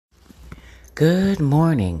Good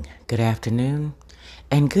morning, good afternoon,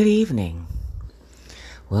 and good evening.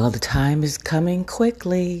 Well, the time is coming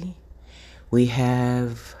quickly. We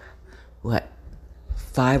have,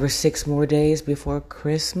 5 or 6 more days before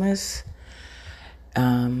Christmas.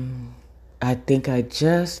 I think I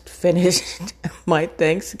just finished my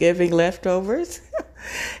Thanksgiving leftovers.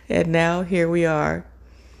 And now here we are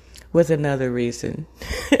with another reason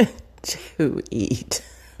to eat.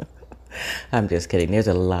 I'm just kidding. There's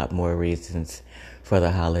a lot more reasons for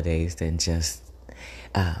the holidays than just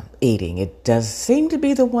eating. It does seem to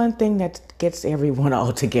be the one thing that gets everyone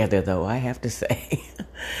all together, though, I have to say.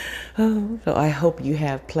 So I hope you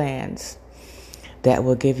have plans that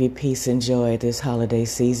will give you peace and joy this holiday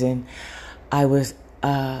season. I was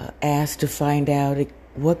asked to find out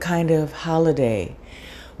what kind of holiday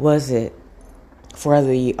was it for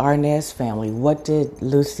the Arnaz family. What did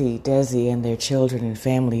Lucy, Desi, and their children and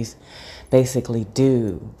families basically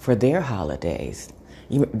do for their holidays?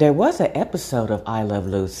 There was an episode of I Love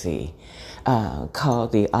Lucy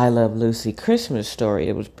called the I Love Lucy Christmas Story.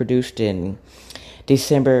 It was produced in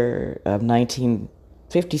December of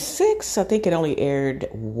 1956. I think it only aired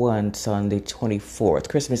once on the 24th,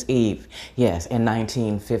 Christmas Eve, yes, in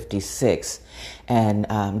 1956,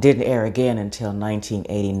 and didn't air again until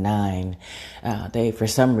 1989. They, for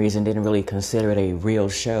some reason, didn't really consider it a real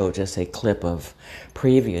show, just a clip of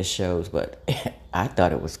previous shows, but I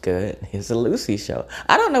thought it was good. It's a Lucy show.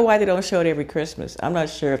 I don't know why they don't show it every Christmas. I'm not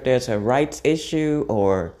sure if there's a rights issue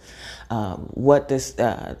or what this,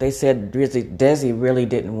 they said Desi really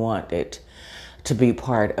didn't want it to be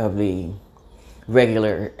part of the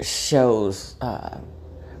regular show's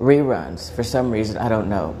reruns. For some reason, I don't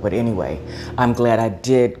know. But anyway, I'm glad I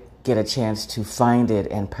did get a chance to find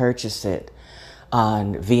it and purchase it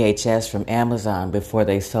on VHS from Amazon before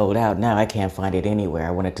they sold out. Now I can't find it anywhere.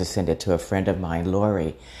 I wanted to send it to a friend of mine,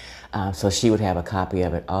 Lori, so she would have a copy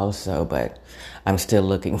of it also, but I'm still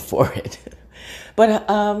looking for it. But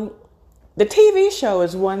the TV show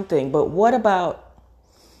is one thing, but what about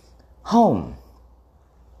home?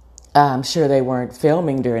 I'm sure they weren't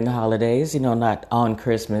filming during the holidays, not on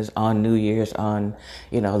Christmas, on New Year's, on,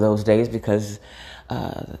 those days, because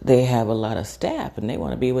they have a lot of staff and they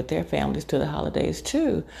want to be with their families to the holidays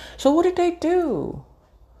too. So what did they do?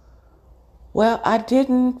 Well, I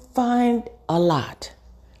didn't find a lot,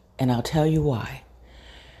 and I'll tell you why.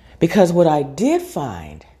 Because what I did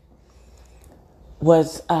find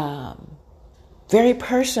was very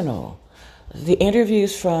personal. The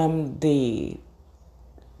interviews from the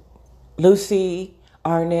Lucy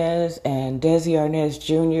Arnaz and Desi Arnaz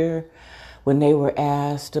Jr., when they were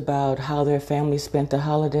asked about how their family spent the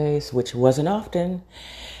holidays, which wasn't often,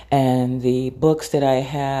 and the books that I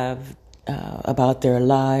have about their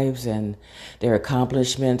lives and their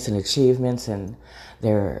accomplishments and achievements and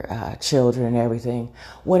their children and everything.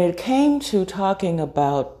 When it came to talking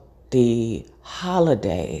about the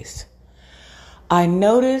holidays, I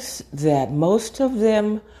noticed that most of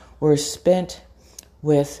them were spent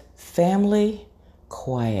with family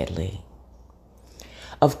quietly.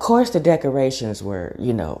 Of course, the decorations were,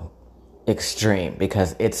 extreme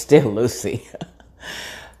because it's still Lucy.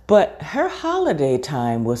 But her holiday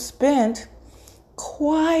time was spent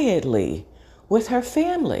quietly with her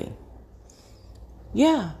family.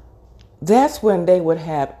 Yeah, that's when they would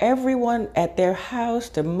have everyone at their house,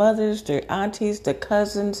 their mothers, their aunties, their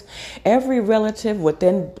cousins, every relative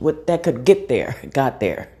that could get there, got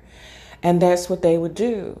there. And that's what they would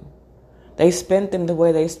do. They spent them the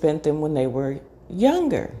way they spent them when they were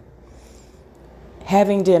younger.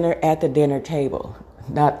 Having dinner at the dinner table,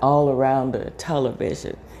 not all around the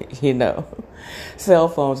television, Cell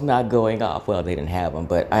phones not going off. Well, they didn't have them,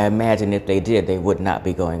 but I imagine if they did, they would not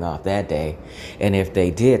be going off that day. And if they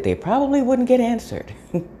did, they probably wouldn't get answered.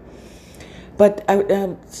 But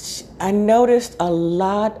I noticed a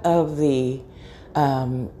lot of the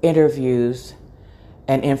interviews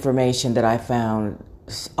and information that I found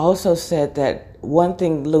also said that one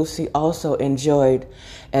thing Lucy also enjoyed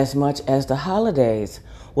as much as the holidays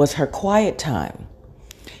was her quiet time.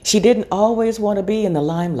 She didn't always want to be in the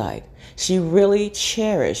limelight. She really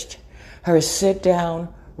cherished her sit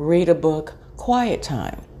down, read a book, quiet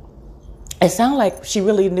time. It sounded like she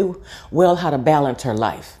really knew well how to balance her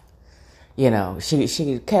life.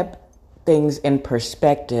 She kept things in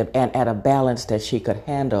perspective and at a balance that she could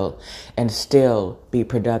handle and still be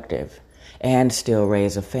productive and still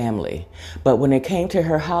raise a family. But when it came to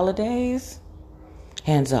her holidays,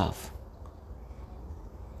 hands off.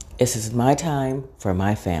 This is my time for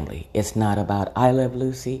my family. It's not about I Love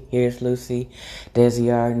Lucy, Here's Lucy, Desi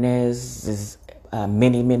Arnaz's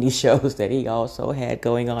many shows that he also had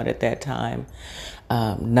going on at that time.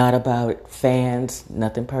 Not about fans,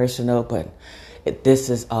 nothing personal, but this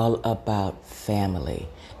is all about family,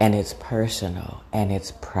 and it's personal and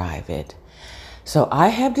it's private. So I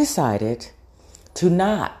have decided to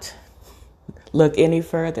not look any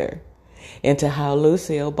further into how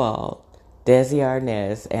Lucille Ball, Desi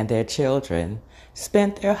Arnaz, and their children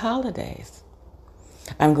spent their holidays.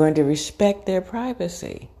 I'm going to respect their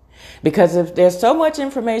privacy. Because if there's so much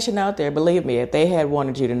information out there, believe me, if they had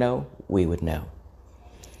wanted you to know, we would know.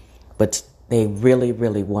 But they really,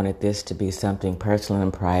 really wanted this to be something personal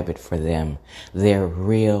and private for them. Their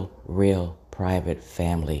real private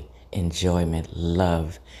family enjoyment,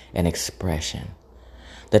 love, and expression.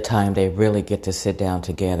 The time they really get to sit down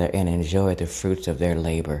together and enjoy the fruits of their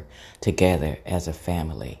labor together as a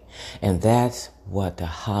family. And that's what the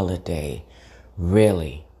holiday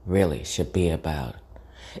really should be about.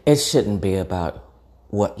 It shouldn't be about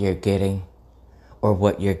what you're getting or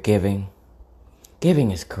what you're giving.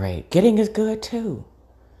 Giving is great. Getting is good too.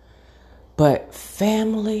 But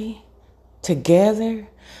family together,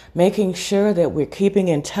 making sure that we're keeping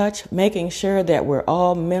in touch, making sure that we're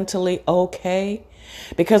all mentally okay.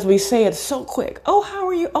 Because we say it so quick. Oh, how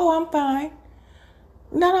are you? Oh, I'm fine.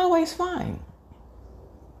 Not always fine.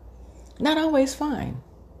 Not always fine.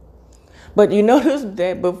 But you notice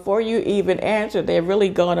that before you even answer, they've really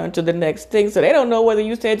gone on to the next thing. So they don't know whether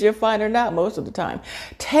you said you're fine or not most of the time.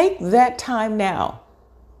 Take that time now.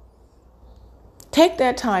 Take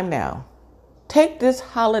that time now. Take this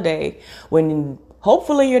holiday when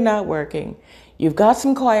hopefully you're not working. You've got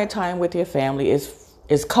some quiet time with your family.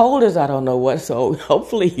 It's cold as I don't know what, so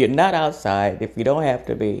hopefully you're not outside if you don't have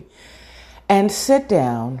to be. And sit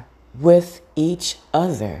down with each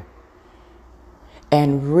other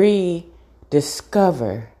and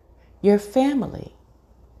rediscover your family.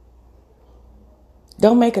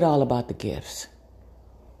 Don't make it all about the gifts.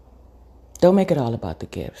 Don't make it all about the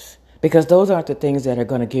gifts. Because those aren't the things that are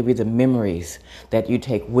going to give you the memories that you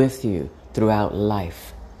take with you throughout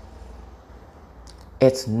life.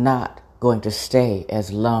 It's not going to stay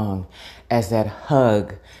as long as that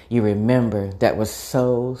hug you remember that was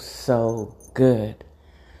so good.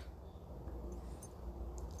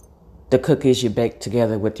 The cookies you baked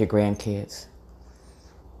together with your grandkids.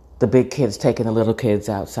 The big kids taking the little kids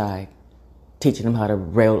outside, teaching them how to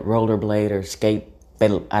rollerblade or skate.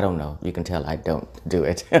 I don't know. You can tell I don't do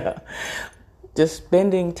it. Just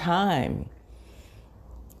spending time.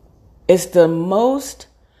 It's the most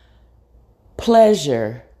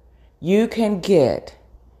pleasure you can get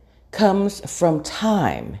comes from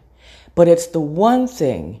time, but it's the one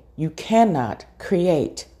thing you cannot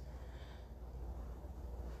create.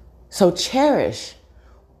 So cherish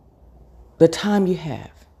the time you have.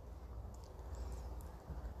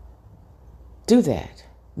 Do that.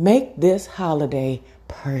 Make this holiday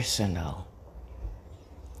personal.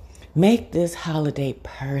 Make this holiday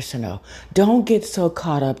personal. Don't get so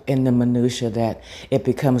caught up in the minutia that it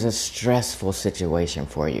becomes a stressful situation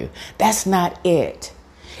for you. That's not it.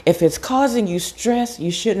 If it's causing you stress, you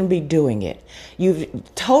shouldn't be doing it.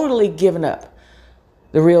 You've totally given up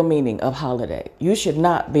the real meaning of holiday. You should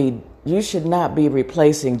not be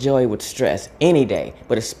replacing joy with stress any day,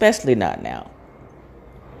 but especially not now.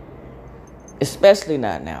 Especially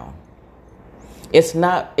not now. It's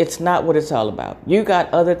not what it's all about. You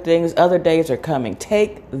got other things, other days are coming.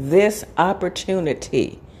 Take this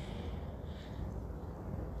opportunity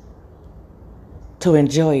to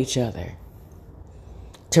enjoy each other,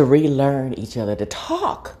 to relearn each other, to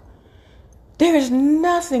talk. There is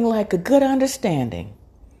nothing like a good understanding.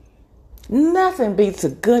 Nothing beats a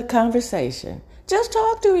good conversation. Just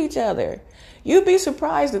talk to each other. You'd be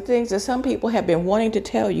surprised at things that some people have been wanting to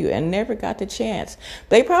tell you and never got the chance.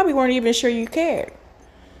 They probably weren't even sure you cared.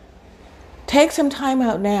 Take some time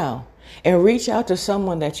out now and reach out to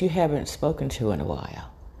someone that you haven't spoken to in a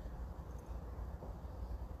while.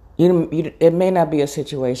 It may not be a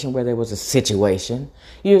situation where there was a situation.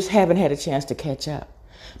 You just haven't had a chance to catch up.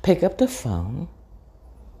 Pick up the phone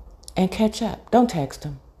and catch up. Don't text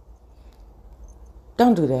them.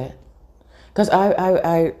 Don't do that. Because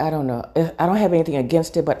I don't know. I don't have anything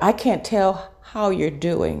against it, but I can't tell how you're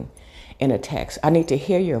doing in a text. I need to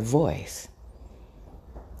hear your voice.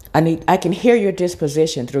 I can hear your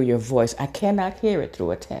disposition through your voice. I cannot hear it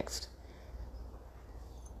through a text.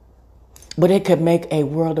 But it could make a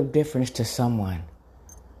world of difference to someone.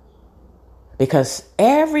 Because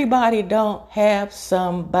everybody don't have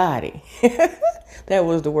somebody. That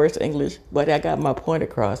was the worst English, but I got my point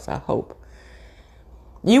across, I hope.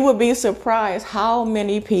 You would be surprised how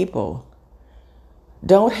many people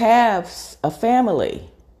don't have a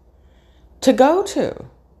family to go to.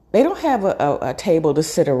 They don't have a table to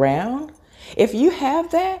sit around. If you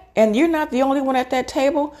have that and you're not the only one at that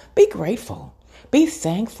table, be grateful, be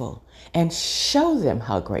thankful, and show them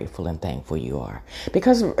how grateful and thankful you are.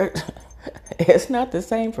 Because it's not the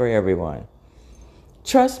same for everyone.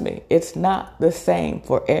 Trust me, it's not the same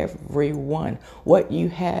for everyone. What you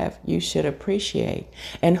have, you should appreciate.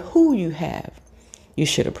 And who you have, you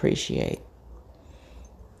should appreciate.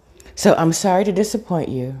 So I'm sorry to disappoint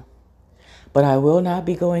you, but I will not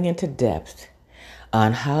be going into depth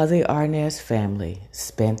on how the Arnaz family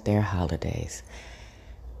spent their holidays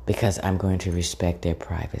because I'm going to respect their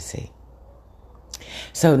privacy.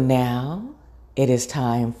 So now it is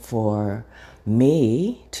time for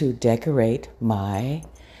me to decorate my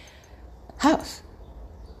house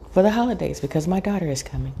for the holidays because my daughter is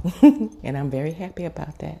coming and I'm very happy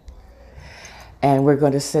about that. And we're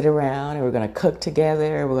going to sit around and we're going to cook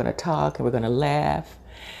together and we're going to talk and we're going to laugh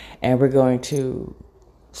and we're going to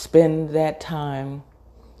spend that time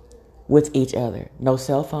with each other. No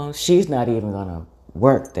cell phones. She's not even going to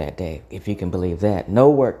work that day, if you can believe that. No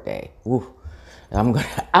work day. Woo. I'm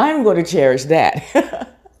going to cherish that.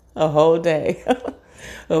 A whole day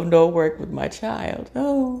of no work with my child.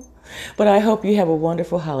 Oh. But I hope you have a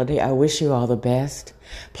wonderful holiday. I wish you all the best.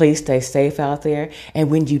 Please stay safe out there.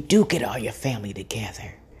 And when you do get all your family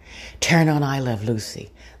together, turn on I Love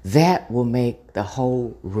Lucy. That will make the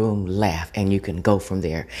whole room laugh and you can go from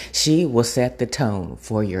there. She will set the tone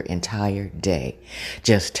for your entire day.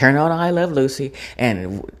 Just turn on I Love Lucy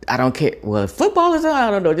and I don't care. Well, if football is on,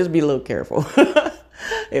 I don't know. Just be a little careful.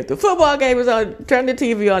 If the football game is on, turn the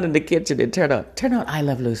TV on in the kitchen and turn on I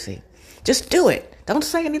Love Lucy. Just do it. Don't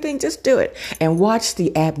say anything. Just do it. And watch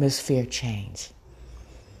the atmosphere change.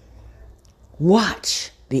 Watch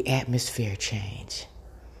the atmosphere change.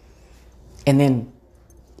 And then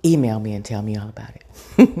email me and tell me all about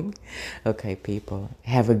it. Okay, people.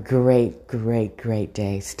 Have a great, great, great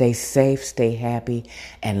day. Stay safe, stay happy,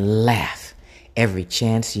 and laugh every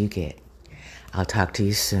chance you get. I'll talk to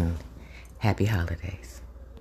you soon. Happy holidays.